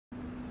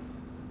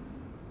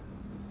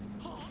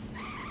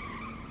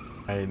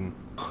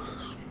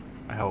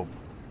I hope.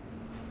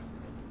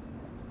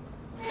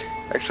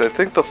 Actually, I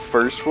think the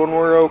first one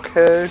were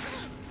okay.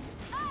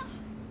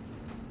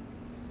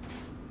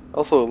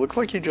 Also, it looked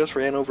like you just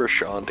ran over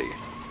Shaundi.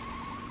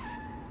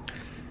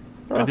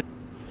 I Huh. did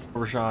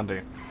over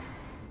Shaundi.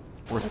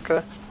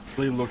 Okay.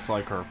 Really looks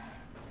like her.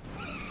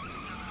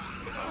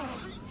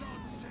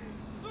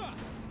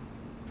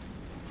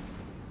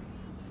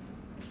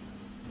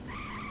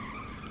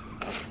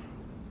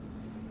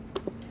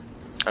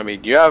 I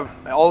mean, you have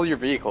all your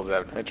vehicles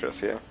have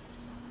nitrous, yeah.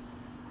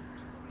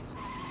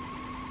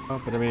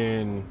 Oh, but I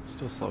mean,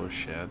 still slow as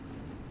shit.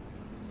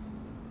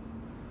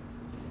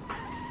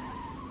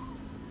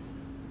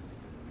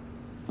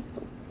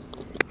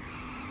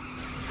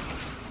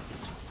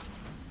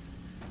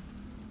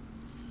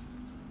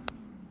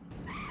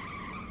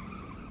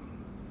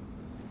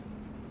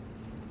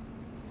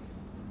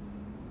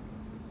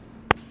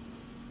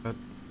 But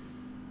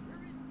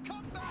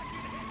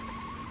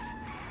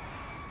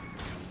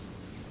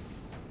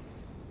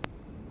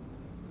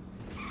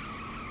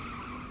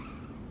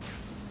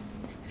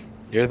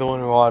You're the one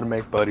who ought to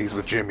make buddies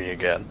with Jimmy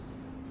again.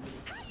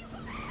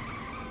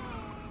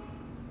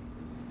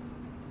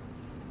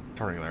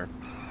 turning there.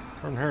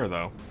 Turn here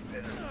though.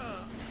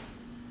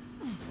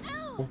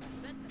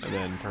 And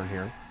then turn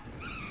here.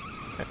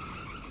 Okay.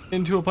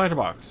 Into a planter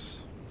box.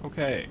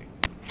 Okay.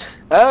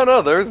 I don't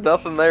know, there's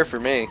nothing there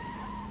for me.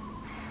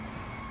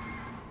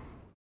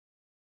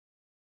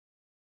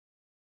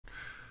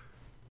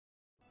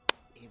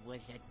 It was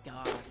a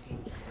dark and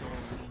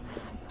stormy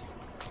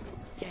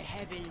night. The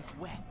heavens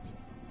wept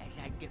as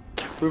I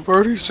defied. We've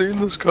already seen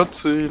this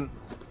cutscene.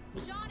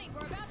 Johnny,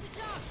 we're about to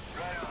jump.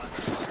 Right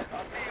on.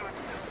 I'll see you in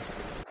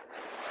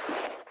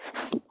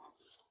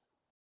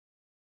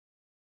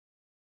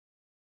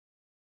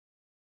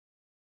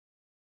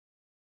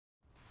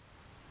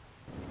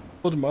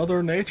But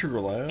Mother Nature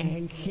land.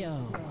 And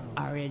so,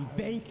 our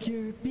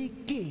adventure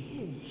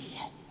begins.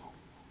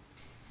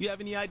 You have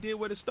any idea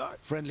where to start?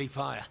 Friendly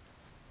fire.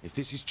 If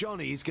this is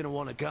Johnny, he's gonna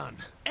want a gun.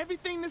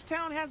 Everything this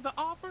town has to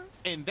offer,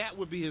 and that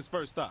would be his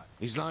first thought.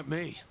 He's like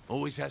me.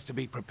 Always has to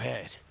be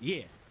prepared.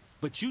 Yeah,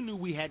 but you knew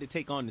we had to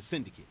take on the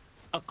Syndicate.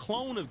 A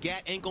clone of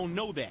Gat ain't gonna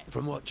know that.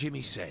 From what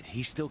Jimmy said,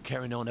 he's still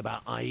carrying on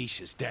about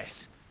Aisha's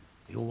death.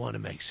 He'll want to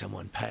make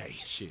someone pay.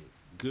 Shit,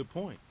 good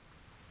point.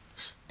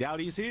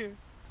 Dowdy's here.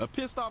 A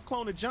pissed-off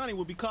clone of Johnny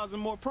would be causing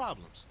more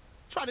problems.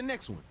 Try the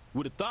next one.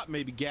 Would have thought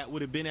maybe Gat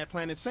would have been at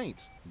Planet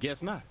Saints.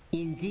 Guess not.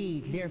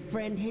 Indeed, their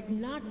friend had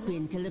not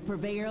been to the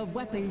purveyor of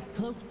weapons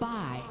close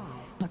by.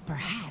 But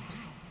perhaps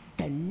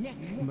the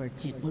next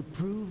merchant would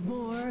prove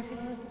more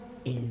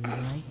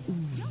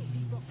enlightened.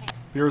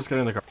 Pierce, get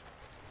in the car.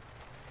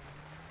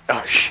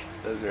 Oh shit,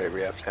 that's right,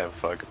 we have to have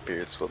fucking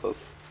Pierce with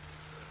us.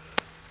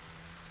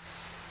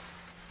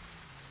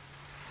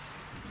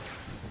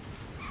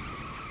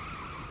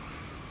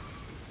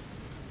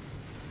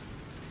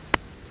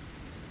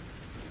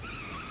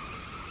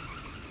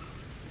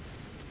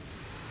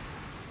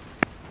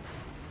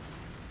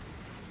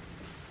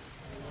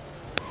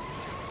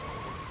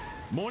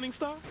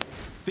 Morningstar?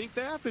 Think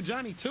they're after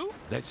Johnny too?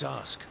 Let's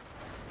ask.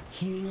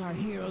 Seeing our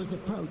heroes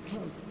approach,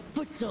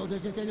 foot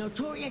soldiers of the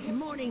notorious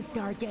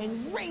Morningstar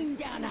gang rain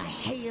down a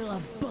hail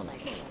of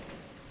bullets.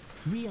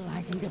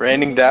 Realizing the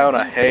Raining down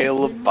a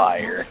hail of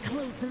fire.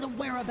 Close to the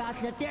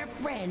whereabouts of their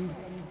friend,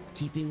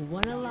 keeping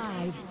one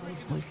alive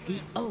was the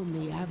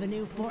only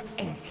avenue for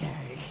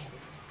answers.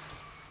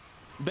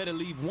 Better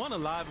leave one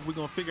alive if we're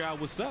gonna figure out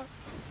what's up.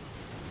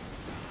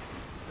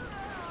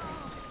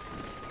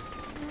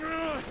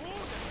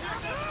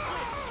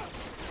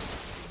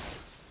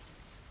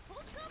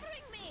 Who's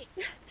covering me?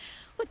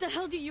 What the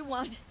hell do you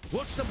want?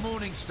 What's the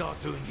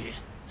Morningstar doing here?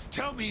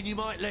 Tell me and you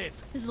might live.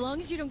 As long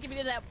as you don't give me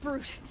to that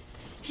brute.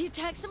 He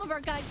attacked some of our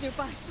guys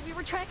nearby, so we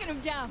were tracking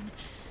him down.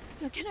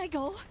 Now, can I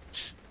go?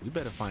 Shh, we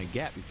better find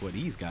Gat before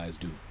these guys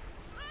do.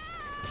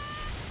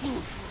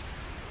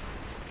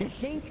 The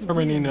Saints Or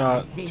we need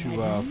realized they had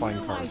to find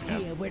no cars idea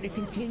again. where to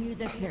continue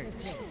the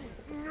search.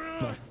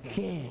 But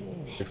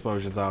then,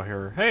 Explosions out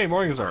here. Hey,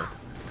 Morningstar.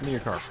 Give me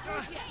your car.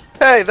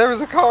 Hey, there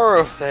was a car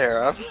over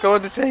there. I was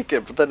going to take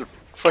it, but then it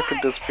fucking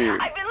disappeared.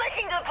 I've been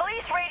listening to the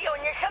police radio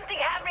and there's something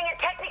happening and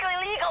technically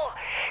illegal.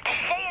 They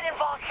say it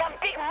involves some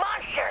big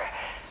monster.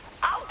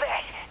 I'll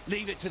bet.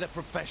 Leave it to the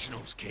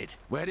professionals, kid.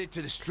 We're headed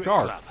to the strip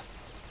Guard. club.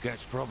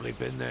 Gat's probably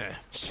been there.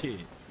 Shit,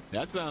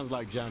 that sounds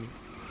like Johnny.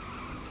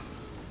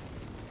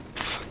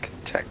 Fucking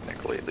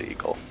technically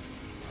legal.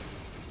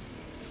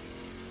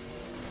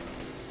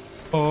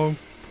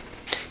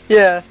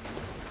 Yeah,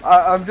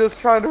 I'm just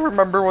trying to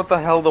remember what the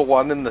hell the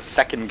one in the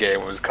second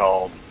game was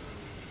called.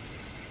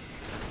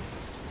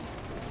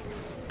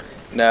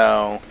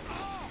 No.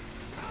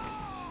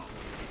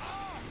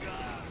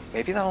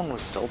 Maybe that one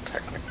was still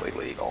technically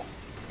legal.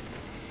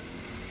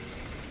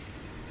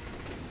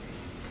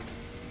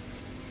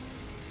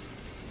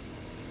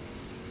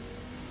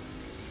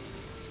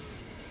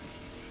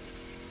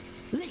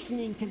 listen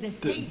listening to the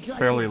state's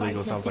Barely advice Legal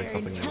of sounds like their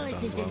something they would have done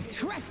as intelligent well. and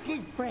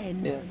trusted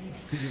friend. Yeah.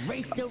 He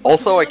raced over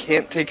Also, to I the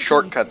can't local take station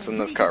shortcuts in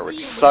and this agreed car, to which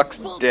deal with sucks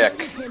full dick.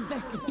 police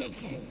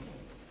investigation.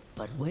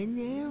 But when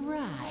they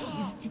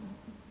arrived,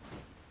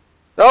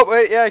 Oh,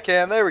 wait, yeah, I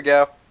can. There we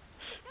go.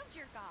 Don't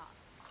jerk off.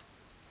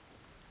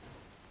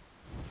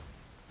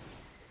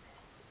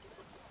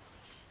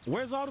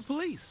 Where's all the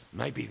police?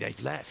 Maybe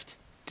they've left.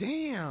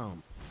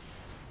 Damn.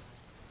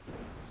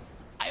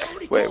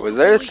 Wait, was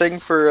there a thing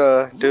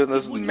for doing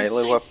this with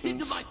melee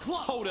weapons?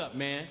 Hold up,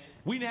 man.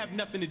 We didn't have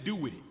nothing to do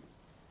with it.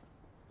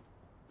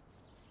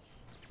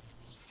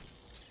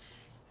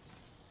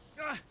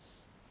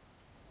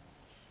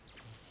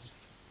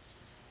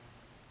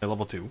 At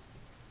level 2.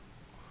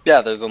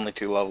 Yeah, there's only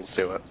 2 levels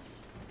to it.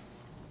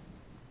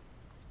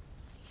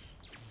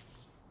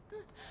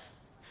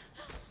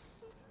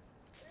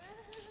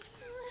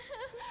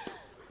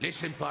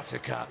 Listen,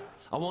 Buttercup.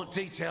 I want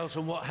details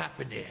on what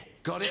happened here.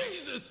 Got it?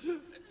 Jesus!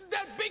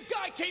 That big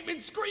guy came in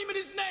screaming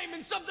his name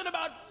and something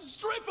about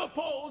stripper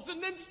poles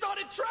and then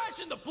started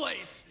trashing the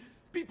place.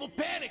 People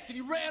panicked and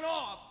he ran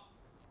off.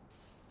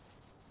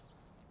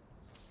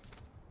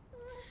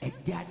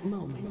 at that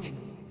moment,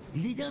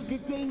 little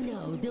did they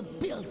know the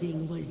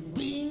building was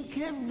being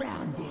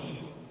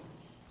surrounded.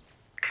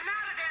 Come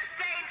out of there,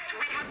 Saints!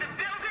 We have the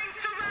building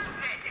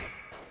surrounded!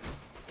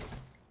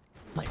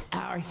 But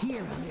our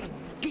heroes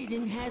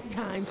didn't have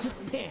time to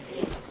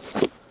panic.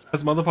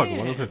 That's motherfucker,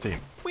 Man, 115.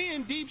 We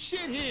in deep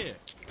shit here.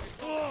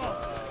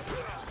 I'm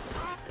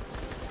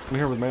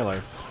here with melee.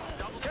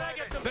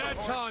 Bad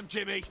time,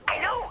 Jimmy. I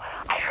know!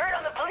 I heard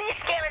on the police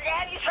scanner they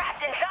had you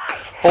trapped inside!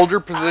 Hold your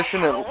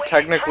position and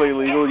technically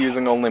legal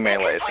using only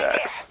melee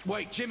attacks.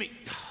 Wait, Jimmy.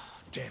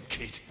 Damn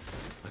kid.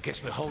 I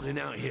guess we're holding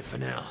out here for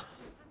now. I'm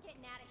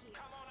getting out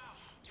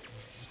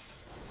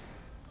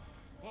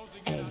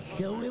of here. And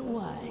so it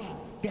was.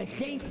 The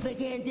Saints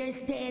began their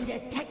stand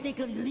at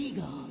technically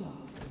legal.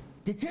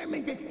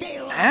 Determined to stay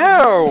alive.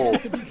 Ow!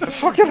 That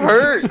fucking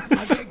hurts!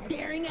 As a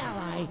daring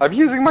ally, I'm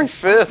using my opened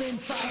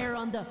fists. fire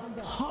on the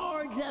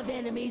hordes of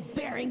enemies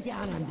bearing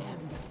down on them.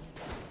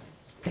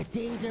 The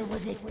danger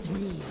was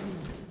extreme,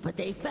 but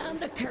they found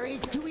the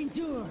courage to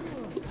endure.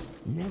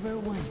 Never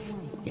once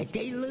did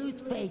they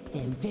lose faith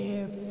in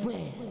their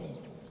friend.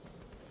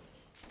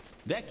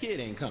 That kid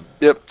ain't coming.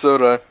 Yep, so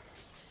do I.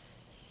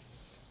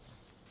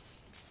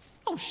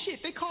 Oh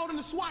shit, they called in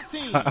the SWAT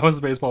team. I was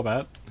a baseball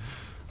bat.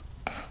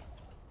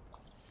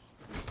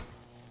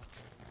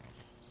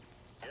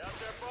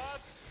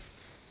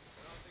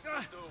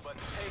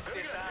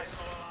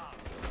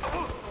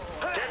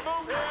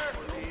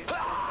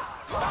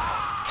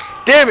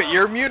 Damn it,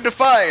 you're immune to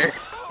fire!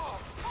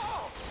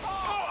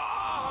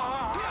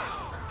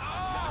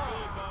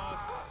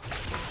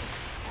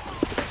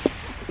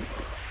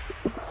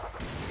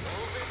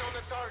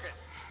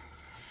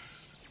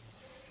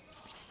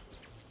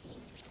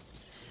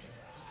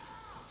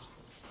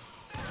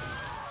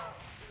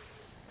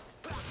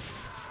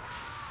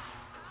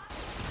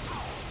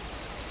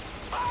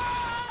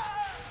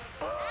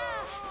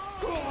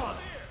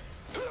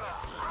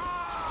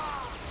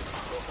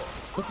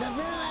 With the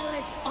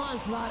relentless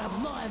onslaught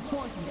of law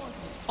enforcement,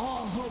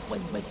 all hope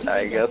was beginning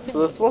I to guess fade.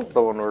 this was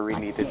the one where we But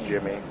needed then,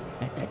 Jimmy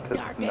at the to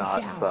darkest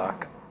not hour,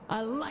 suck.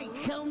 A light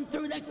shone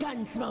through the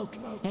gun smoke,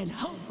 and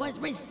hope was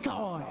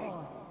restored.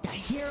 The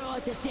hero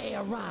of the day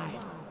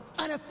arrived,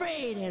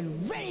 unafraid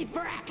and ready for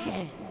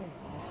action.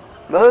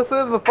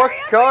 Listen to the fucking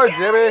car,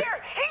 Jimmy!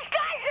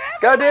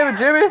 God damn it,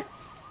 Jimmy!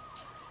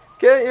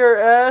 Get your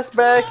ass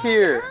back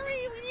here! Hurry,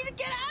 we need to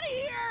get out of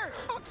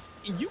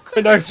here! You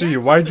Right next to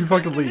you, why'd you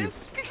fucking leave?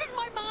 This is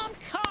my mom's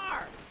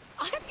car.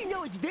 I'll have you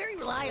know it's very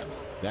reliable.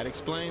 That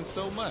explains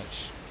so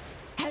much.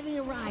 Having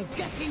arrived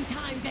just in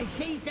time to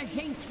save the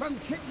Saints from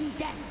certain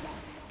death,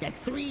 the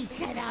three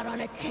set out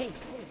on a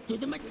chase through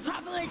the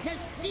metropolis of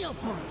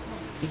Steelport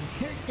in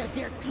search of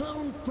their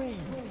clone friend.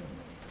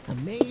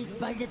 Amazed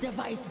by the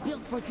device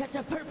built for such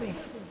a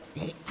purpose,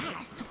 they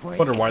asked for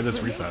Wonder an why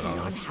this reset explanation on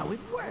on us. how it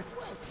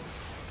worked.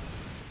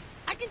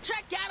 I can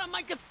track down on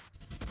my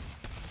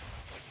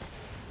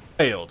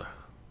Failed.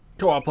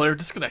 Co-op player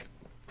disconnect.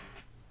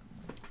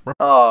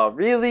 Oh,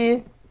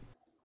 really?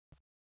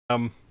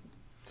 Um,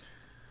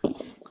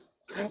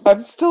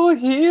 I'm still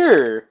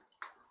here!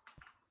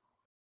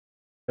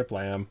 rip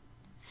lamb.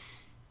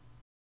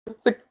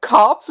 The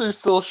cops are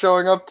still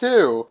showing up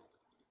too!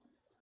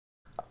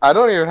 I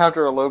don't even have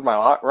to reload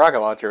my rocket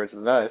launcher, which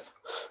is nice.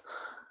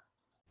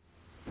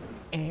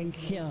 And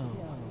so,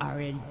 our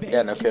adventure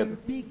Yeah, no kidding.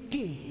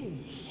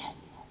 begins.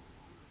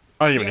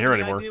 I don't even You hear have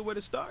any anymore. idea where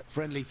to start?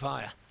 Friendly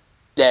fire.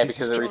 Yeah, This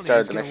because is it Johnny, restarted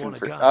he's the gonna mission want a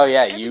for. gun. Oh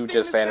yeah, you Everything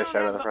just this vanished town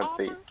out of has the to front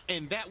seat. offer,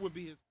 and that would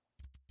be his.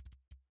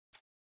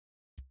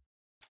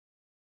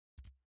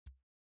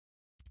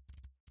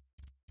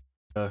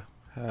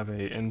 Have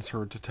a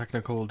insert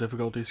technical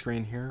difficulty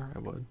screen here. I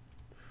would.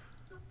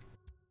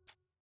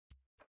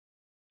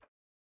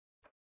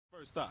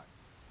 First thought.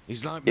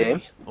 He's like Game?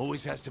 me.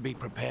 Always has to be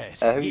prepared.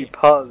 Have you Yeah,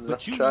 paused?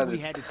 but you I'm knew we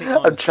had to take trying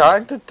on I'm the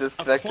trying to A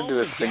disconnect clone into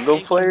a of that single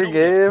ain't player gonna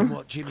know that. From game.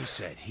 what Jimmy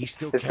said, he's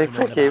still It carrying thinks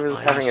on my game is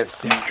about having a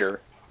Aisha's death.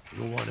 seizure.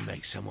 You'll want to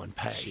make someone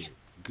pay. Shit,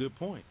 good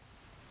point.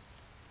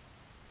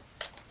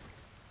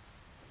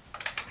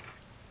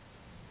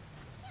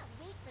 Can't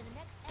wait for the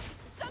next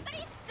episode.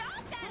 Somebody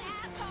stop that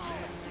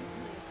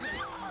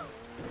asshole!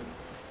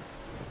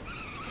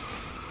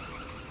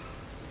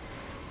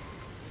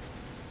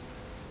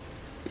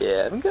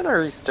 Yeah, I'm gonna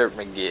restart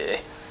my gear.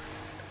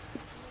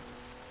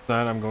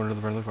 Then I'm going to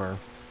the friendly fire.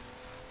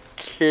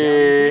 Dowdy's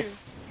Okay. here.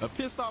 A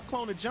pissed off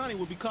clone of Johnny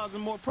will be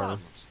causing more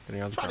problems.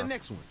 Getting out of the Try the car.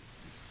 next one.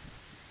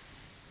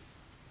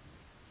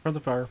 Friendly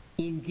fire.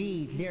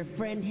 Indeed, their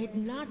friend had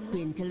not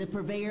been to the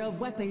purveyor of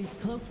weapons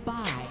close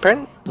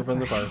by. The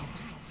friendly fire.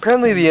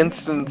 Apparently the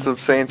instance of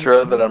Saints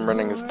Row that I'm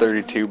running is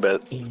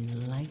 32-bit.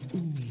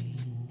 Enlightening.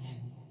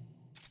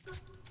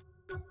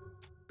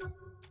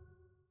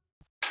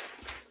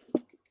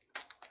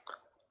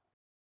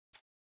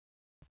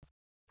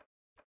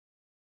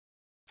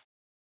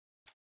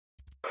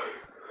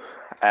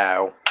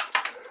 Ow.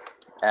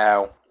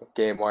 Ow.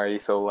 Game, why are you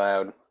so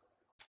loud?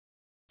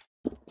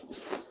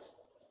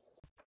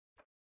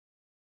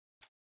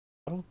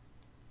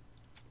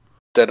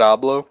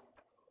 Diablo?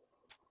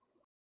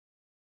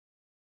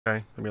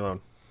 Okay, leave me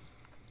alone.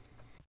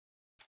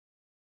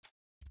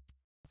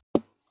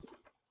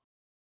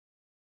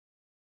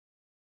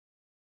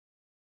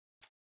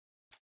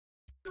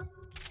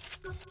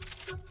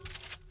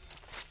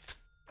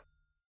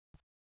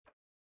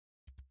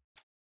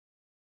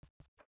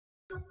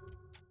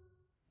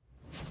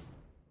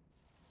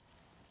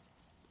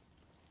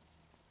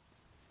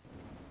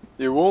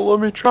 You won't let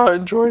me try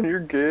and join your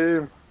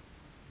game.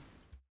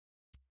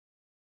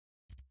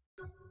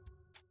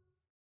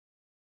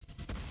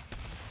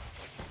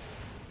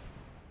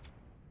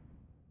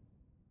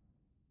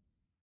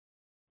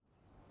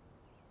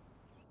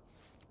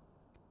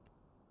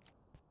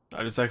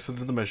 I just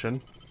exited the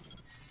mission.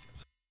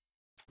 So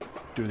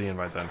do the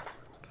invite then.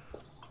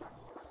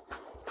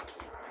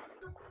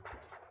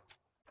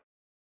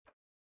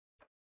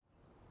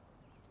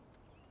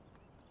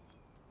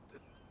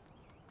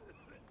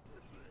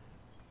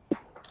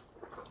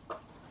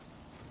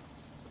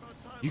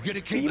 You gonna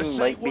keep Steam the seat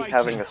might be waiting?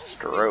 having a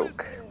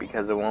stroke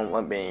because it won't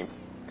let me.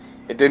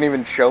 It didn't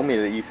even show me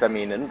that you sent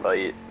me an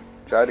invite.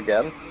 Try it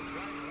again.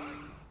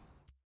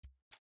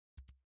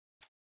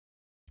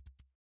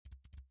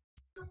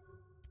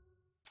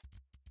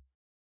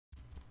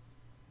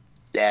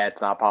 Yeah,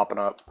 it's not popping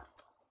up.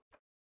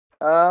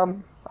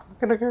 I'm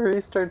gonna go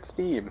restart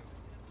Steam.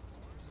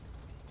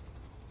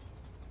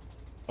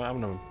 Well,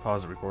 I'm gonna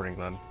pause the recording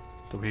then.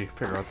 Till we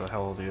figure out the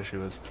hell the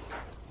issue is.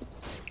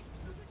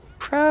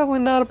 Probably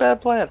not a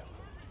bad plan.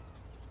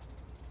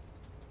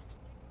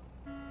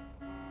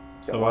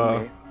 So, Don't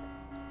want me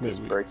we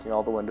just breaking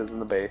all the windows in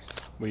the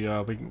base. we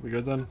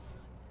good then?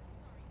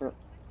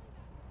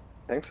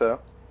 Think so.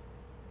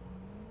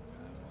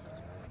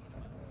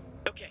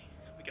 Okay,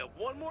 we got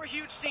one more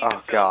huge scene. Oh to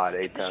film, God,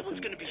 and 8,000 This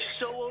one's gonna be meters.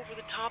 so over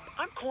the top.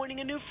 I'm coining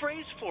a new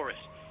phrase for it.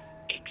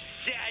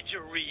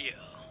 Exaggerreal.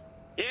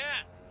 Yeah,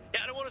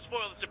 I don't want to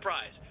spoil the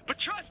surprise, but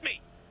trust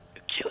me,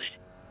 you'll kill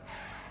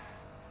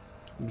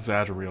it.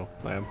 Exaggerreal,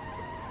 lamb.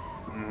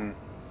 Mm-hmm.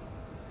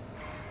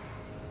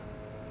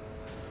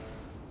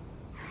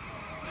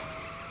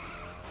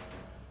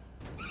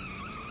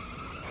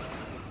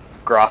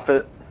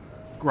 Groffit.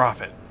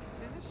 Groffit.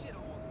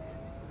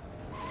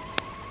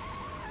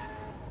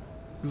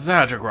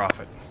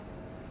 Exagger-Groffit.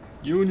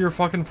 You and your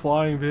fucking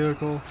flying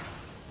vehicle.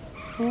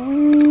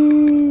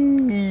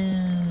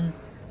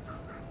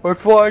 My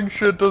flying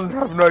shit doesn't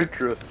have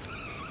nitrous.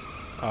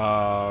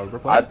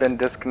 Replay. I've been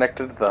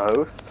disconnected to the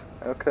host.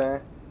 Okay.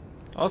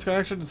 Lost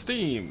connection to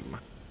Steam.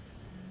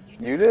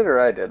 You did or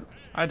I did?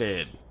 I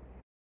did.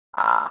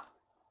 Ah.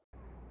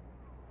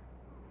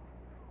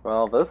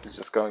 Well, this is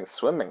just going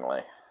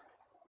swimmingly.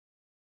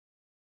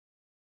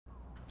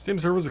 Steam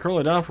servers are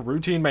currently down for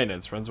routine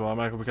maintenance. Friends will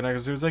automatically be connected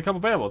as soon as they come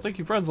available. Thank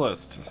you, friends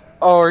list.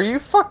 Oh, are you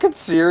fucking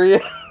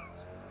serious?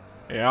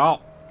 Yeah.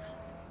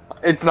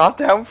 It's not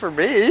down for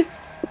me.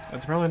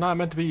 It's apparently not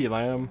meant to be,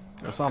 lamb.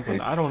 Or something.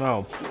 I don't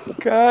know.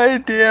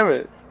 God damn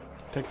it.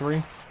 Take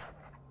 3.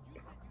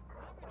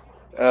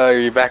 Are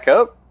you back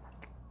up?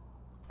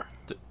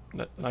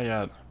 Not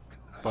yet.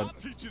 But, I'll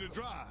teach you to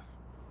drive.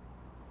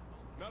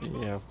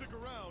 yeah. Stick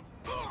around.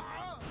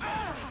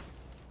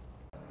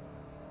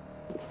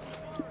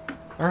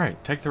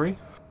 Alright, take 3.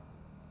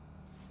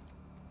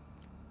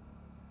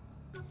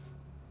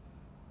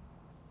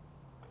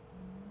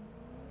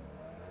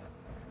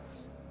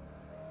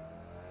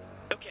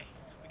 Okay,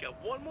 we got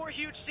one more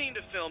huge scene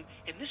to film,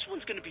 and this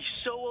one's gonna be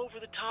so over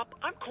the top.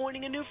 I'm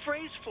coining a new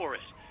phrase for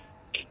it.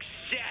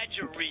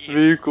 Exaggerreal.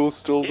 Vehicle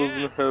still Yeah,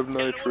 doesn't have I don't want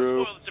to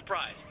nitro. spoil the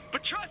surprise,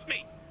 but trust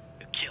me,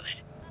 you'll kill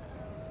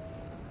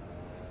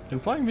it. Can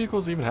flying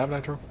vehicles even have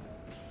nitro?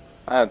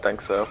 I don't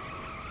think so.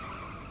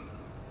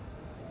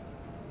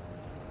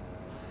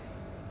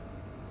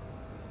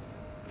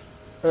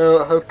 I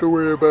don't have to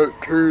worry about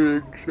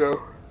turning,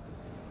 so.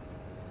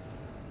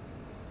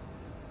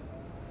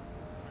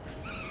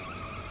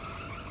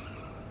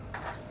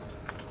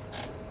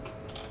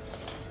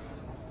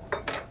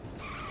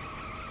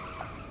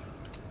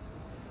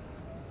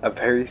 A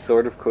very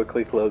sort of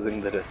quickly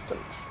closing the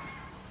distance.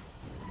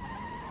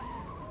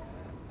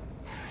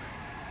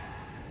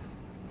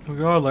 Oh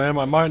god, Lamb,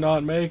 I might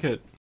not make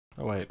it.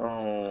 Oh wait.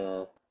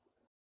 Oh.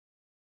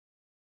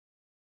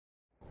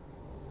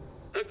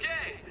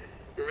 Okay,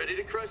 you ready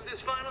to crush this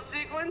final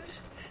sequence?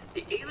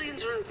 The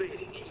aliens are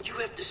invading, and you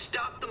have to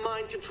stop the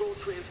mind control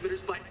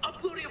transmitters by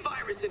uploading a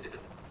virus into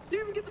them.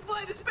 You even get to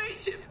fly the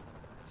spaceship.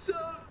 So,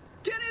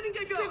 get in and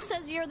get going. Script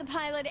says you're the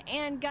pilot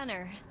and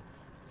gunner.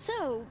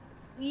 So,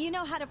 you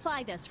know how to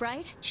fly this,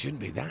 right? Shouldn't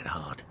be that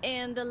hard.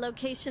 And the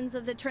locations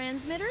of the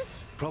transmitters?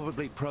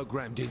 Probably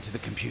programmed into the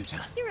computer.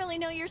 You really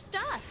know your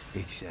stuff.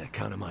 It's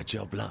kind of my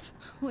job, love.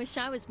 Wish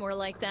I was more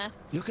like that.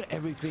 Look at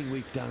everything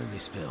we've done in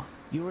this film.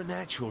 You're a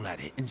natural at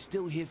it and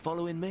still here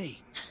following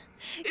me.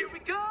 Here we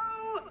go!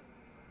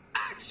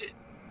 Action!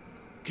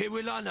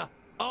 Kiwilana,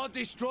 I'll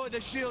destroy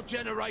the shield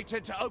generator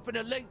to open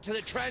a link to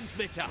the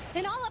transmitter.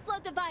 Then I'll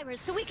upload the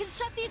virus so we can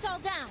shut these all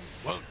down.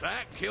 Won't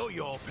that kill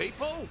your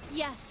people?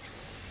 Yes.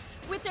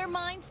 With their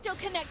minds still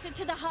connected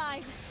to the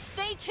hive,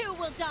 they too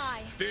will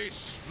die.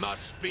 This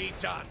must be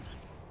done.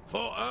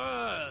 For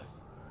Earth.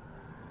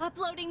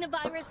 Uploading the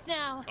virus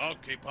now. I'll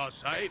keep us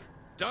safe.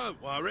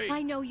 Don't worry.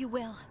 I know you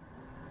will.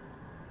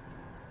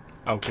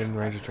 Oh, getting the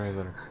range of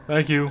transmitter.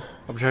 Thank you.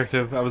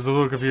 Objective. I was a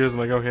little confused.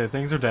 I'm like, okay,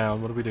 things are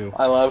down. What do we do?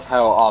 I love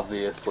how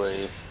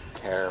obviously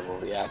terrible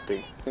the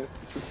acting is.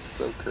 It's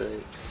so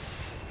great.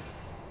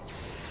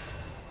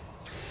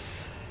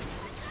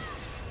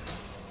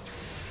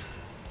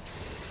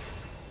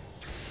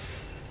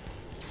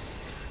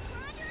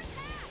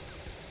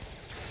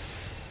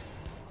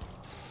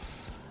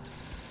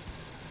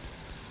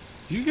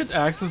 Do you get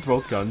access to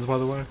both guns, by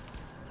the way?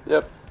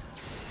 Yep.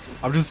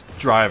 I'm just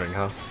driving,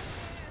 huh?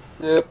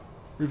 Yep.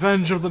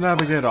 Revenge of the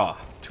Navigator.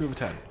 2 of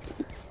 10.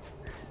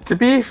 To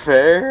be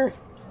fair,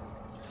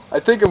 I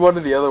think in one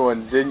of the other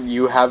ones, didn't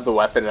you have the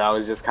weapon and I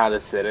was just kind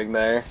of sitting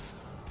there?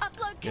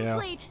 Upload Yeah.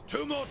 complete.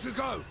 2 more to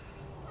go.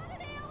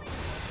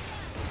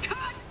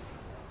 Cut!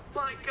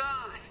 My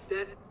god,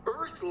 that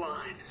Earth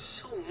line.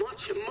 So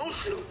much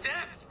emotional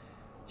depth.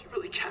 You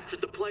really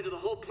captured the plight of the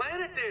whole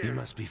planet there. You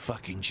must be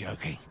fucking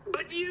joking.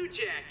 But you,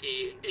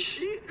 Jackie,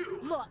 you.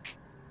 Look,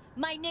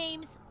 my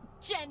name's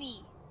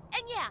Jenny.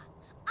 And yeah,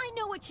 I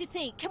know what you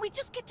think. Can we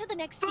just get to the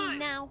next scene Fine.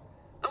 now?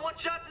 I want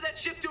shots of that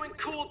ship doing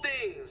cool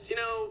things. You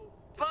know,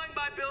 flying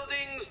by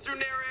buildings, through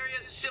narrow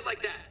areas, shit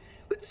like that.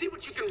 Let's see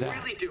what you can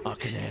That really do I with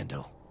can it.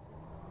 handle.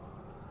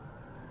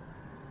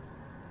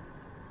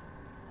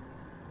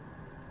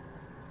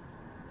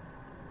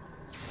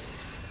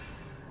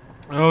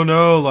 Oh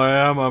no,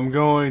 Lamb, I'm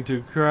going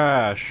to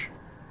crash.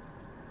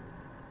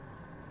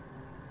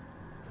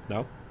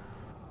 No?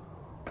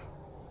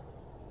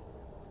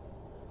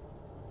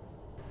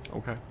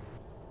 Okay.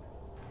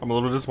 I'm a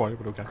little disappointed,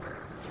 but okay.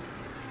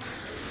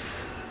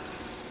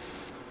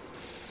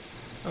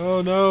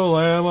 Oh no,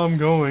 Lamb, I'm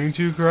going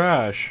to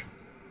crash.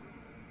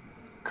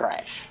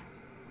 Crash.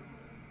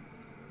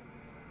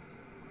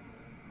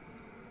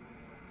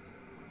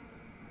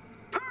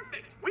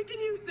 Perfect! We can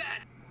use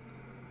that!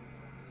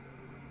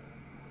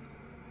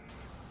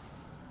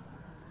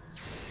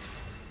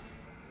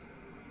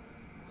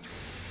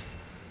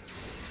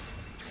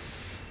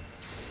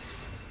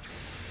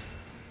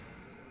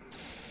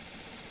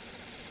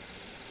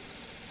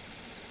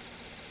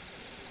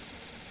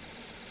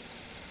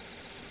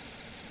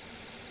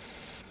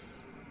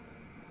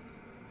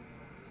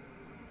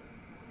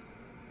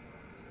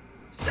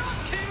 Stop,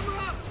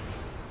 camera!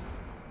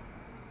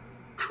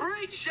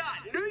 Great shot!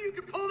 Knew you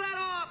could pull that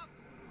off!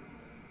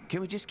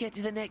 Can we just get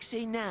to the next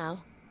scene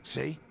now?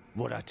 See?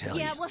 What I tell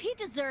Yeah, you. well, he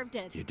deserved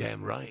it. You're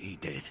damn right he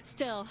did.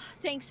 Still,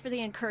 thanks for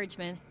the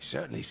encouragement.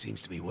 Certainly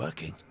seems to be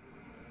working.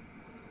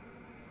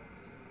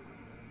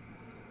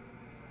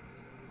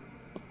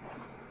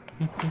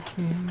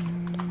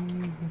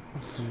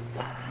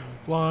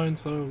 Flying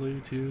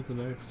slowly to the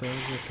next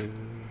objective.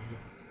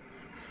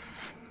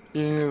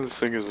 Yeah, this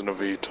thing isn't a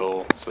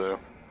VTOL, so.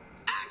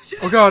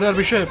 Oh god, that'd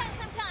be ship! Spend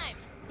some time.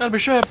 That'd be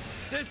ship!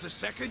 There's the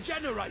second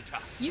generator.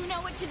 You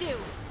know what to do.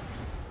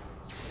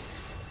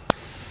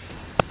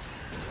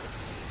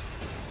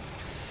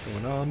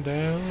 Going on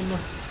down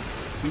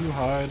to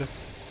hide.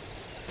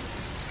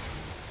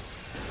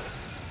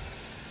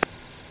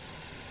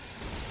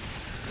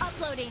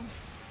 Uploading.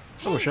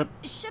 Hello, ship.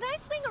 Should I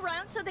swing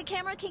around so the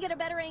camera can get a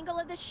better angle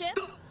of the ship?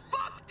 The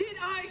fuck did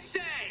I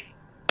say?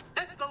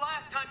 That's the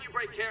last time you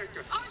break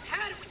character. I've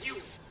had it with you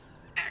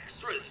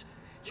extras.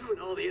 You and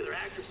all the other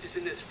actresses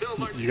in this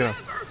film are You're gonna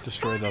never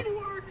destroy fucking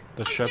work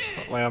the ship's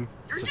again. Lamb.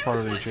 You're It's a part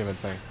of the useless. achievement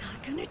thing.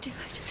 Not gonna do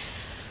it.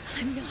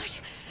 I'm not.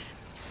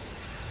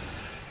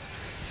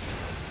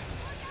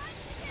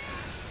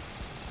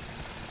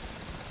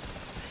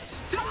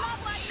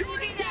 Stop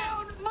shooting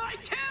down my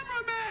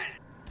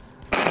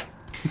cameraman!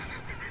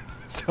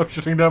 Stop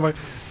shooting down my...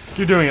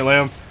 Keep doing it,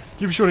 Lamb.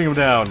 Keep shooting him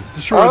down.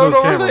 Destroy I don't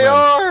those know where they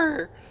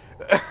cameramen.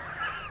 are!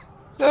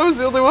 That was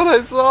the only one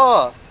I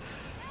saw!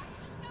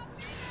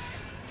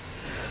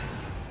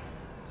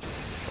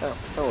 Oh,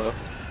 hello.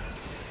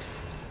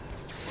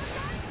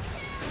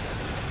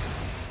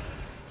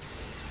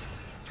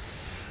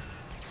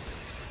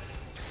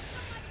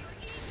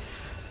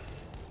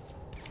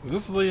 Is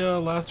this the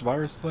last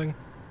virus thing?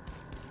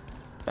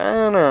 I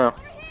don't know.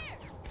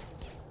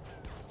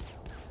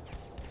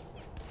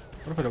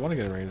 What if I don't want to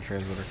get a range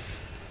transmitter?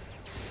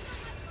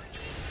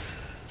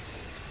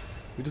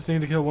 We just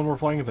need to kill one more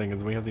flying thing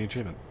and then we have the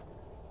achievement.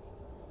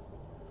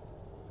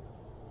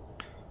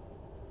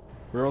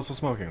 We're also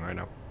smoking right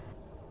now.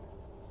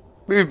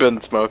 We've been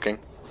smoking.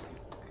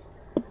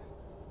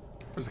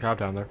 There's a cop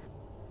down there.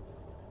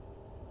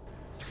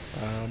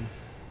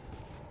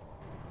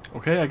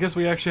 Okay, I guess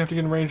we actually have to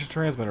get in range of the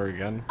transmitter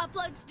again.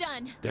 Upload's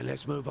done. Then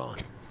let's move on.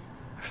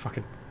 I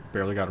fucking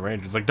barely got in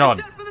range. It's like done.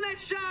 Set for the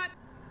next shot.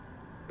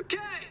 Okay,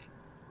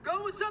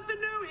 go with something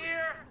new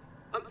here.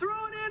 I'm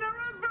throwing in a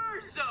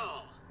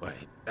reversal.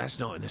 Wait, that's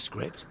not in the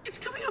script. It's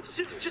coming up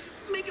soon. Just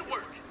make it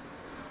work.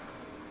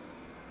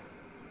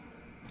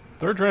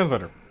 Third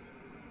transmitter.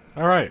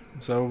 Alright,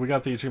 so we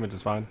got the achievement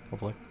just fine,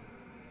 hopefully.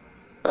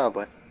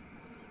 Probably.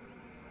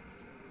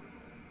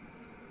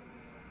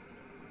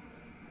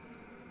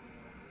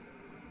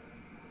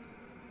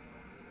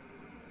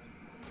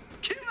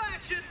 Cue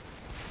action.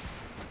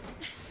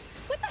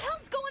 What the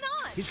hell's going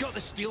on? He's got the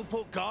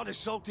Steelport guard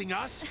assaulting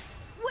us.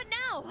 What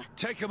now?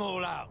 Take them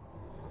all out.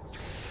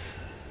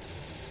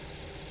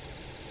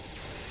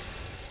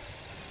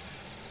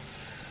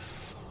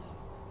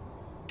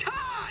 Cut!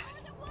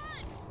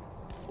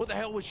 What the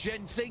hell was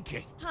Shen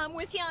thinking? I'm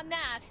with you on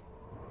that.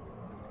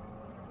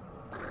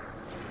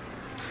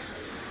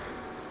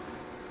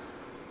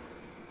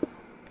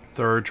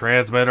 Third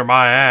transmitter,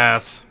 my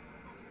ass.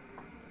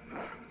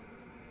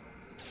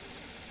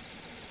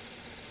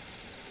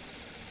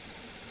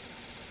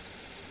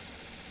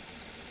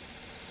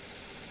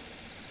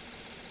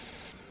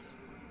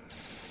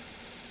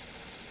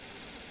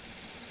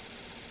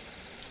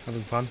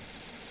 Having fun?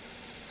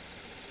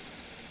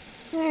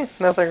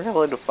 Nothing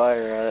really to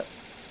fire at it.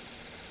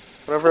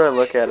 Whenever I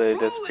look at it, it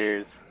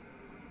disappears.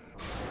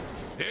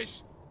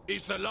 This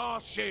is the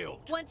last shield.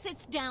 Once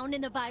it's down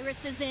and the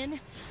virus is in,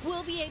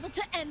 we'll be able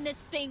to end this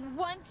thing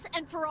once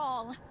and for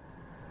all.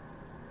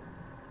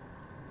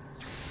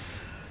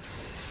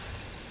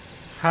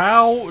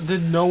 How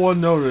did no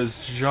one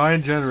notice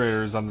giant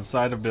generators on the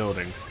side of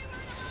buildings?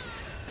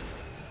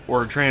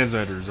 Or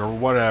transmitters, or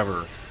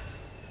whatever.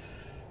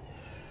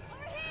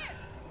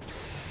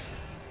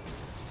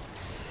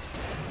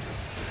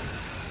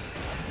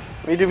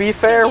 I mean, to be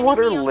fair, what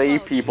are lay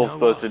people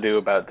supposed to do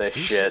about this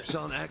These shit? ships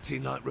aren't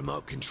acting like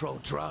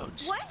remote-controlled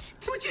drones. What?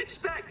 What'd you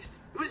expect?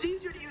 It was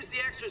easier to use the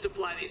extras to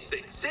fly these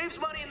things. Saves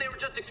money and they were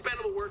just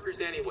expendable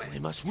workers anyway. They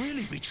must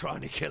really be trying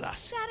to kill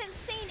us. That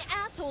insane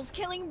asshole's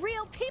killing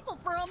real people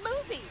for a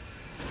movie.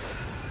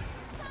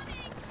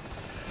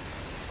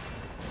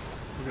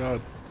 Oh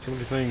god, so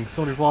many things,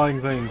 so many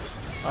flying things.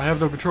 I have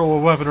no control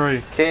of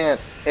weaponry. Can't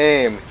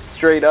aim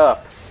straight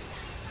up.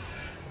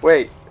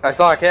 Wait, I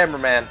saw a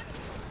cameraman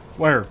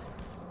Where?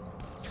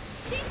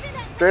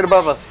 straight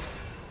above us.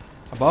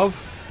 Above?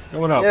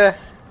 Going up. Yeah.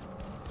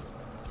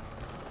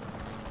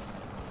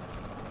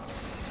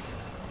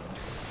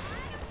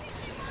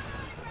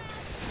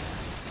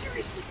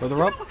 Seriously, Further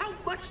you up? know how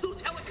much those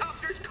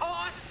helicopters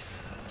cost?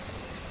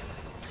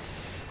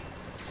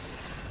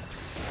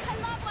 I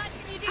love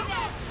watching you do How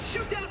that. about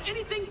shoot down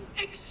anything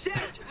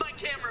except my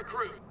camera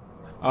crew?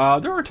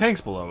 There are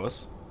tanks below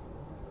us.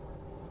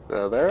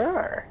 So there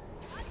are.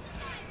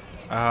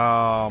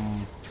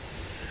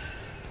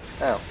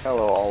 Oh,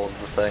 hello, all of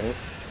the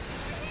things.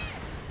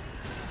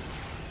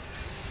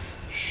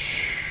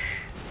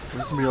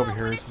 There's somebody over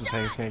here so the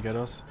tanks can't get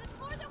us. That's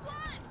more than one.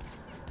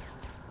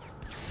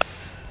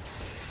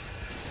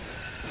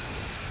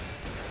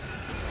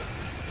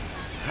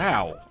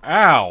 Ow!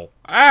 Ow!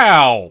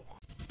 Ow!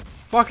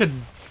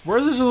 Fucking, where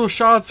did those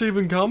shots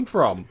even come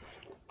from?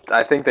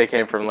 I think they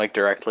came from, like,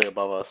 directly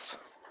above us.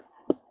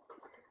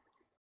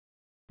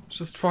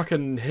 Just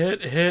fucking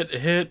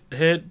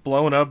hit,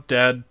 blowing up,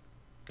 dead.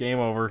 Game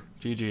over.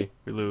 GG.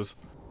 We lose.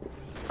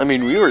 I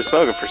mean, we were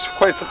smoking for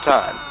quite some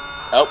time.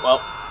 Oh,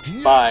 well.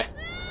 Bye.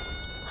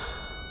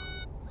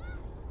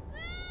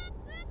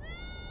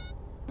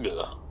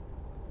 Ugh.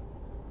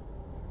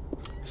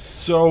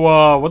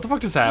 So, what the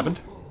fuck just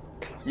happened?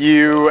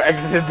 You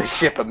exited the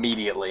ship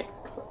immediately.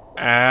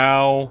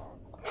 Ow.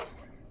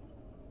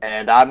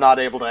 And I'm not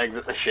able to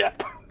exit the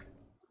ship.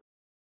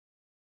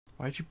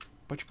 Why'd you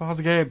pause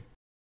the game?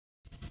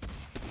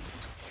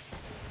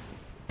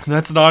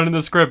 That's not in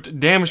the script.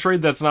 Damn straight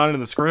that's not in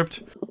the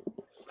script.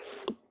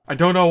 I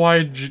don't know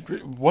why.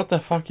 What the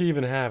fuck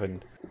even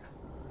happened?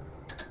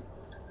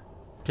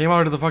 Came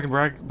out of the fucking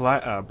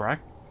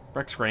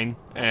Breck screen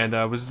and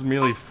was just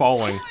immediately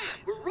falling.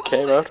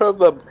 Came out of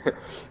the.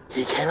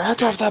 He came out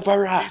of the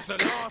barrage. It's the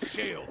last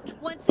shield.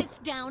 Once it's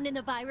down and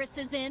the virus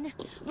is in,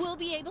 we'll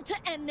be able to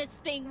end this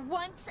thing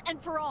once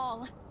and for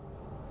all.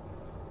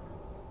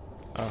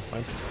 Oh,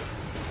 fine.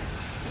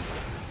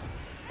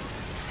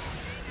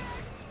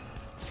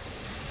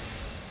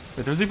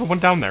 Wait, there's even one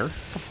down there? What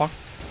the fuck?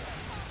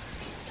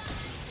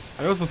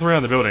 I noticed the three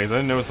on the buildings. I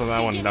didn't notice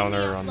that one down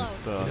there on the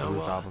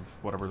rooftop of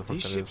whatever the fuck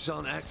These that ships is.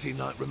 aren't acting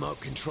like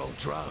remote-controlled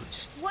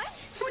drones.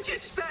 What? What'd you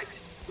expect?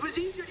 It was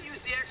easier to use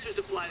the extras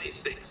to fly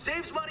things.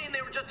 Saves money and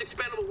they were just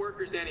expendable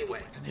workers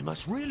anyway. And they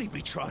must really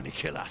be trying to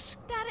kill us.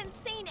 That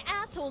insane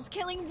asshole's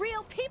killing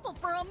real people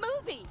for a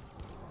movie.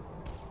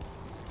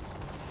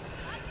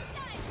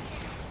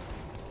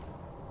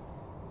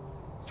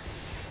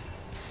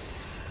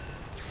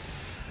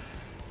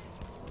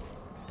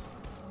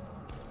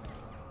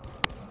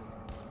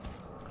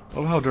 I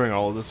love how during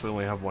all of this we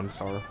only have 1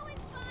 star.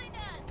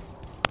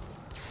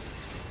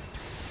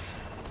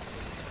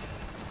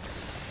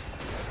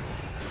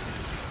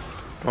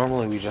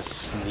 Normally we just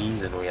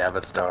sneeze and we have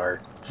a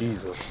star.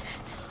 Jesus.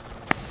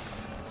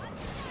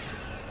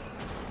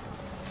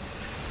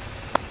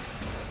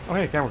 Oh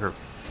hey, camera crew.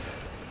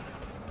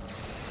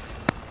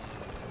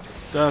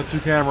 2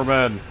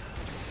 cameramen.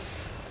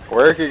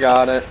 Working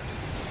on it.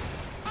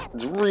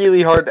 It's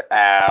really hard to...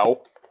 Ow.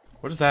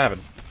 What just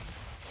happened?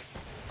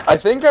 I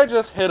think I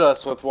just hit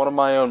us with one of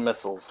my own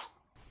missiles.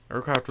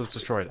 Aircraft was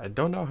destroyed. I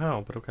don't know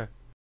how, but okay.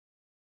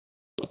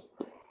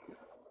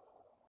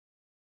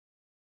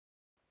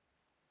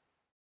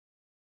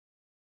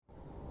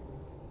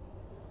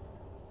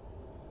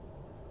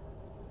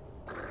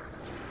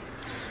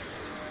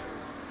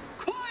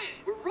 Quiet!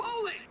 We're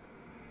rolling!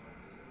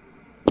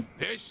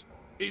 This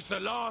is the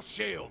last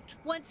shield.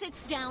 Once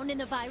it's down and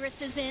the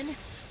virus is in,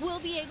 we'll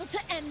be able to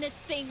end this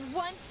thing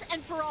once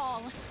and for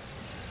all.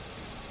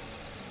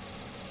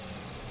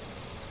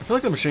 I feel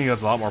like the machine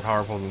gun's a lot more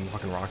powerful than the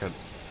fucking rocket.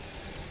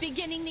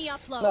 Beginning the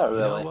upload. Not You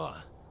really. know what?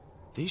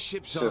 These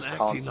ships It's aren't just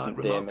acting constant like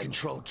damage.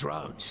 remote-controlled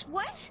drones.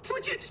 What?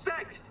 What'd you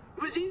expect?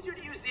 It was easier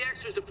to use the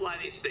extras to fly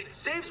these things.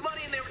 Saves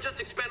money and they were just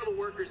expendable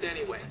workers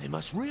anyway. And they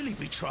must really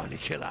be trying to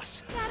kill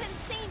us. That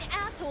insane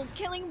asshole's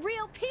killing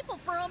real people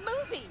for a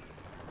movie.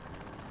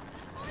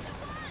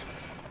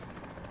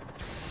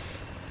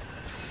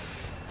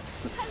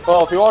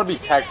 Well, if you want to be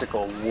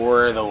technical,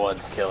 we're the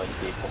ones killing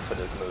people for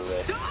this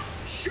movie. Stop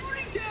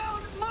shooting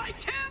down my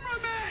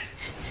cameraman!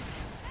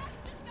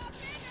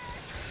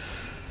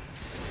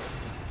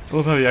 I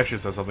love how he actually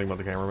says something about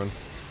the cameraman.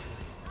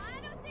 I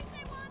don't think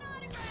they want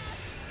autographs.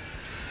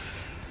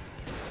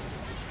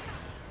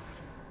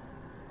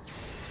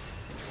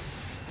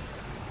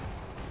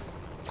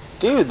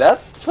 Dude,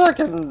 that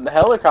fucking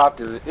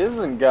helicopter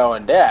isn't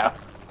going down.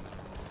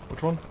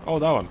 Which one? Oh,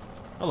 that one.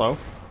 Hello.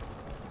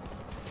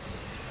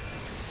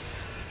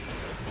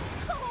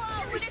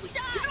 Oh, what a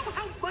shot! You know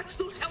how much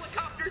those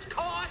helicopters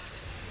cost?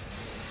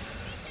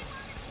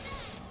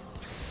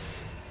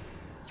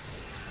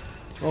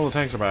 Oh, the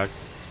tanks are back.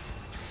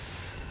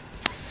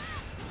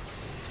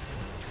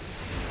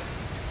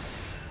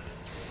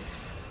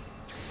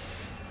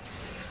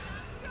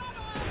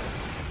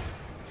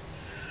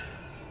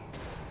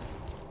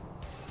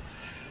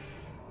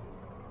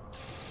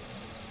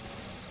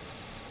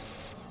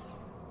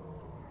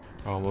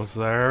 Almost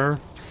there.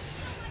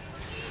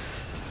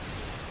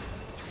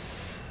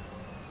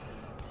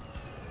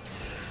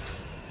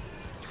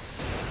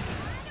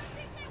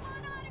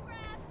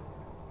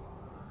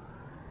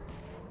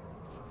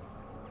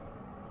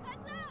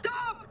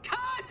 Stop!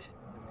 Cut!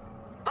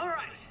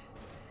 Alright.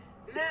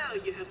 Now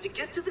you have to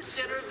get to the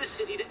center of the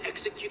city to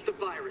execute the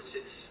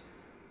viruses.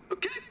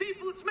 Okay,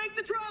 people, let's make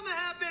the drama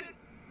happen!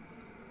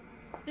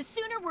 The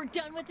sooner we're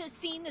done with this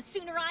scene, the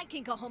sooner I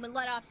can go home and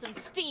let off some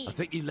steam. I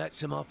think you let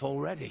some off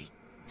already.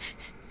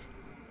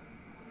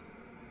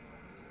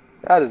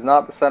 That is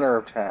not the center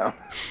of town.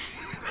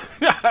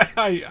 Yeah,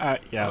 I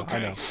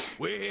know.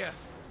 We're here.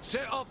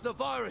 Set off the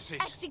viruses.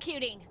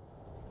 Executing.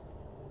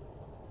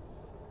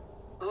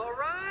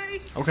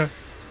 Alright. Okay.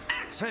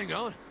 Hang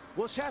on.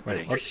 What's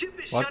happening? Your ship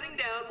is What? shutting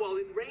down while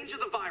in range of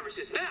the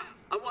viruses. Now,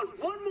 I want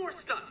one more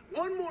stunt,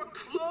 one more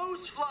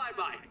close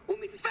flyby,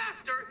 only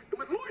faster and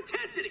with more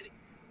intensity.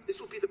 This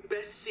will be the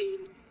best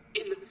scene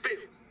in the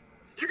film.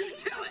 You're gonna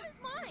He's kill out it. of his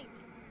mind.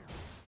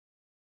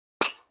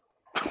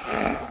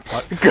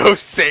 Go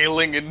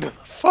sailing into the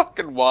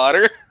fucking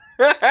water.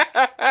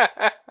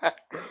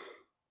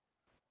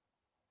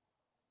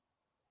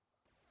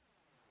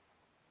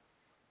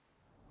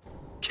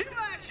 Cue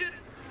action.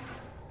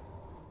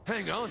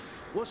 Hang on.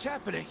 What's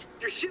happening?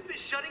 Your ship is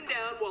shutting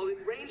down while in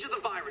range of the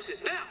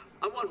viruses. Now,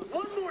 I want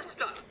one more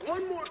stunt,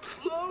 one more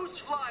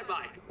close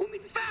flyby, only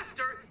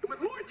faster and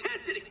with more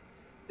intensity.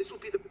 This will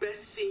be the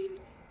best scene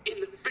in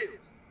the film.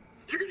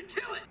 You're gonna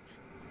kill it.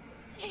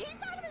 He's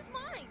out of his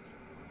mind.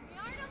 We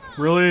aren't alone.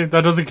 Really?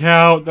 That doesn't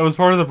count. That was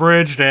part of the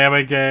bridge, damn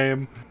it,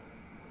 game.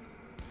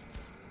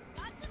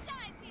 Got some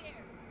guys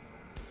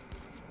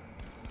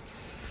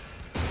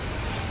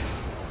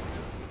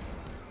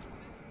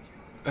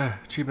here.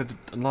 Achievement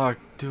unlocked.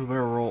 Do a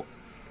barrel roll.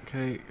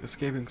 Okay,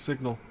 escaping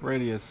signal.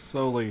 Radius.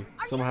 Slowly.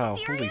 Are Somehow.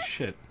 you Holy serious?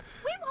 shit.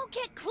 We won't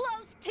get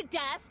close to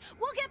death.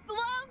 We'll get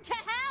blown to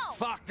hell.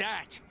 Fuck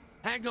that.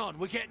 Hang on.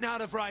 We're getting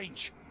out of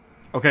range.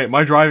 Okay,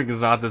 my driving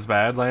is not this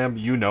bad, Lamb.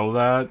 You know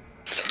that.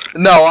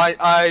 No,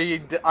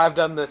 I've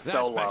done this That's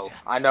solo. better.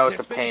 I know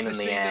it's Let's a pain finish in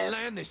the the scene and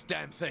ass. land this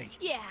damn thing.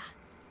 Yeah.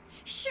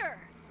 Sure.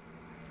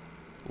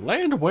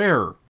 Land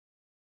where?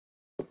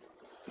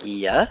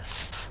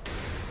 Yes.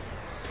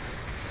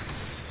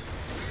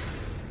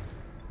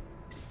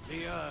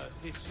 The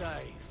Earth is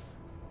safe.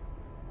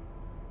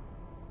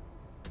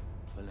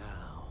 for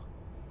now.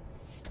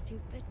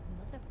 Stupid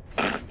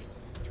motherfucker.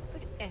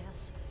 Stupid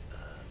ass.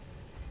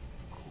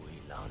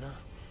 Quilana?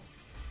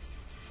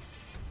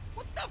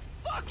 What the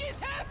fuck is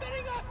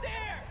happening up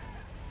there?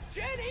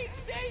 Jenny,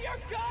 say your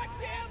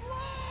goddamn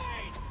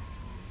line!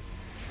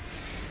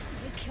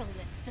 You killed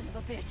that son of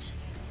a bitch.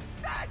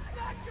 That's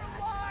not your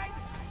line!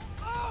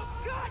 Oh,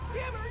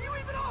 goddamn it, are you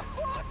even off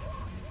book?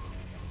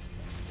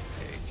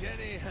 Hey,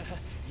 Jenny,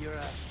 you're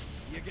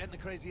getting the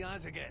crazy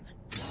eyes again.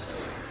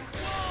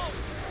 Whoa!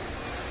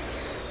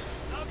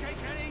 Okay,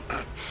 Jenny.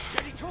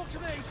 Jenny, talk to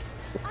me.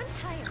 I'm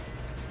tired.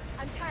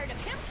 I'm tired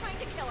of him trying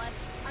to kill us.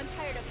 I'm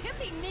tired of him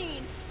being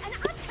mean. And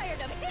I'm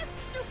tired of his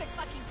stupid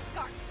fucking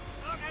scarf.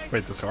 Okay.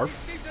 Wait, the scarf? This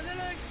seems a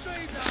little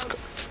extreme, though. Just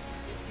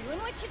doing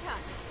what you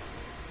taught.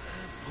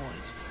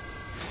 Point.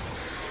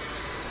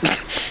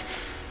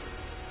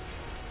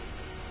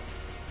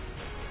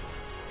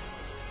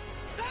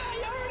 Ah,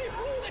 you already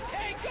blew the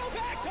tank! Go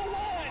back to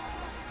one!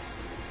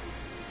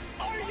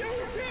 Are you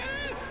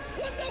dead?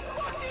 What the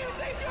fuck do you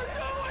think you're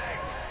doing?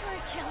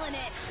 We're killing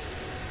it.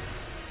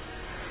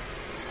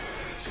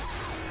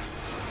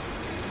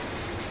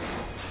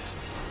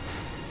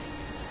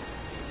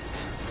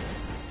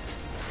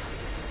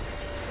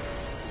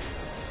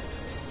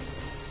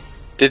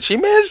 Did she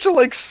manage to,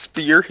 like,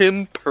 spear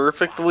him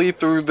perfectly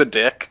through the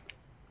dick?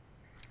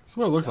 That's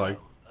what it looked like.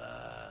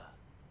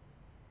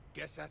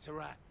 Guess that's a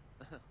wrap.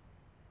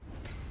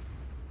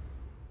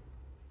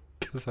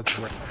 Guess that's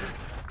right.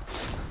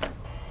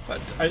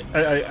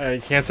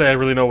 I can't say I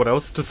really know what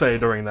else to say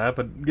during that,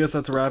 but guess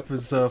that's a wrap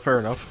is fair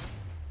enough.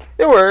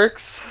 It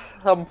works.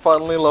 I'm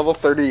finally level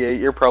 38.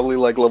 You're probably,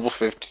 like, level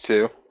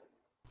 52.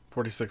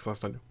 46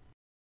 last time.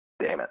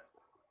 Damn it.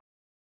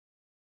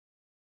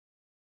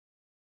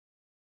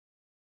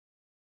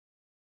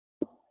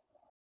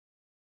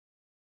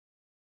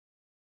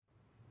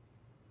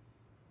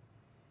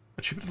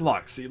 Achievement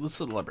unlocked. Seedless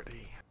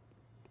celebrity.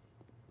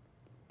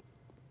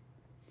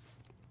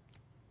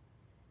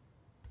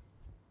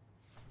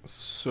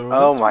 So.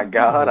 Oh my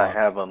god, I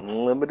have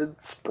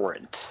unlimited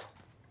sprint.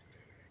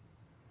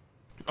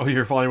 Oh,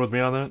 you're following with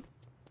me on that?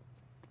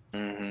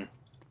 Mm-hmm. I'm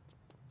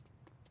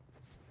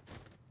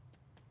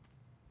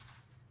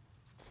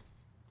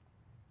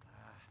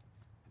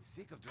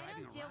sick of I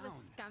driving don't deal around.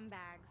 with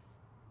scumbags.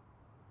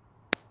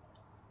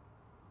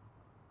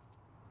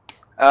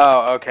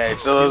 Oh, okay,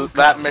 so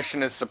that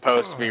mission is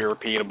supposed to be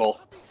repeatable.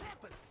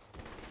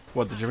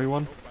 What, the Jimmy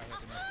one?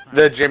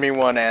 The Jimmy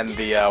one and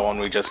the one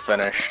we just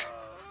finished.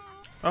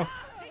 Oh.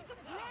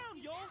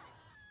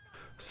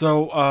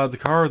 So, the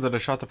car that I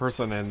shot the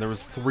person in, there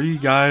was 3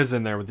 guys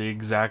in there with the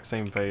exact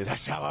same face.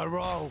 That's how I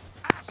roll.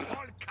 Asshole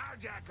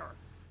carjacker!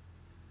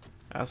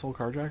 Asshole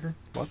carjacker?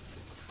 What?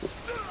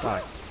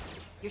 Die.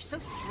 You're so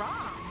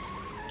strong.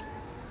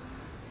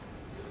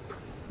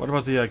 What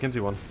about the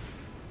Kinsey one?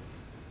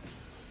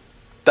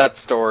 That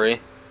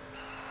story.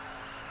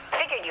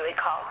 Figured you would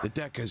call. The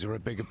Deckers are a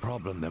bigger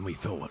problem than we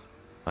thought.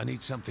 I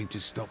need something to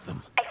stop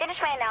them. I finished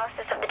my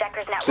analysis of the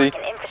Decker's network See?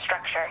 and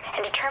infrastructure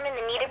and determined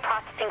the needed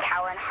processing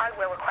power and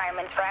hardware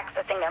requirements for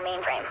accessing their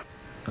mainframe.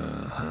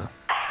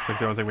 It's like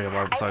the only thing we have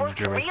left I besides worked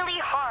Jimmy. really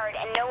hard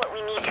and know what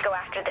we need to go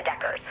after the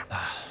Deckers.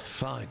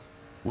 Fine.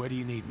 Where do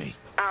you need me?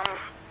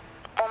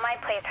 Well, my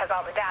place has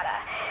all the data.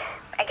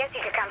 I guess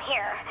you could come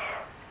here.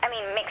 I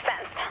mean, makes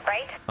sense,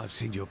 right? I've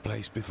seen your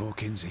place before,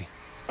 Kinsey.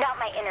 Not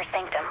my inner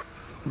sanctum.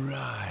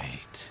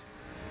 Right.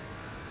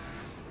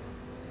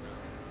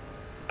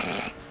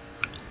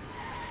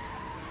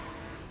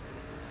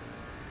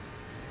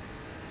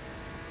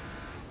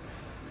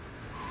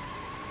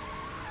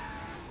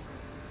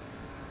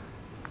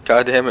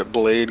 God damn it,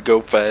 Blade,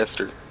 go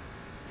faster.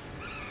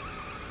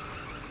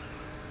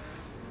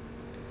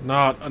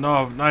 Not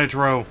enough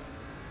nitro.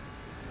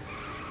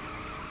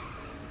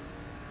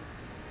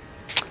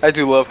 I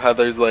do love how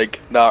there's, like,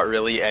 not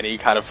really any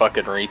kind of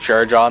fucking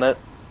recharge on it.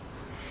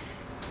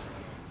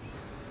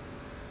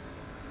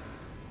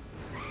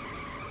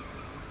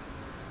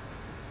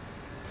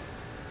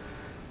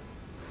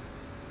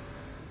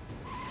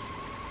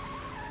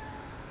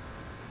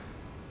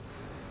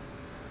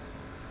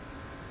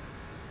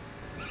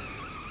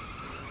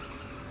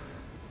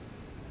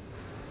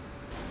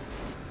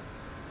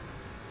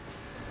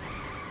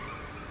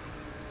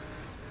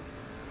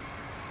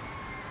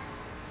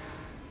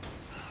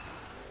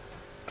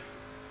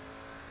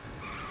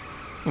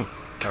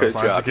 Good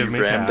job, you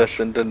rammed us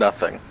into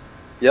nothing.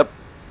 Yep.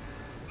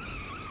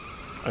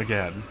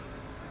 Again.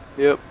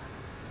 Yep.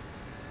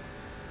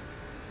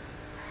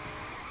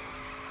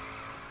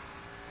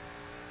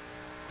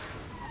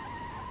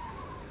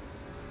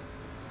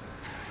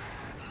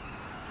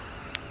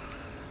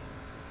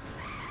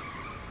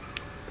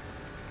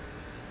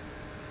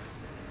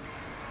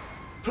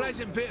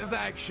 Pleasant bit of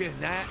action,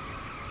 that.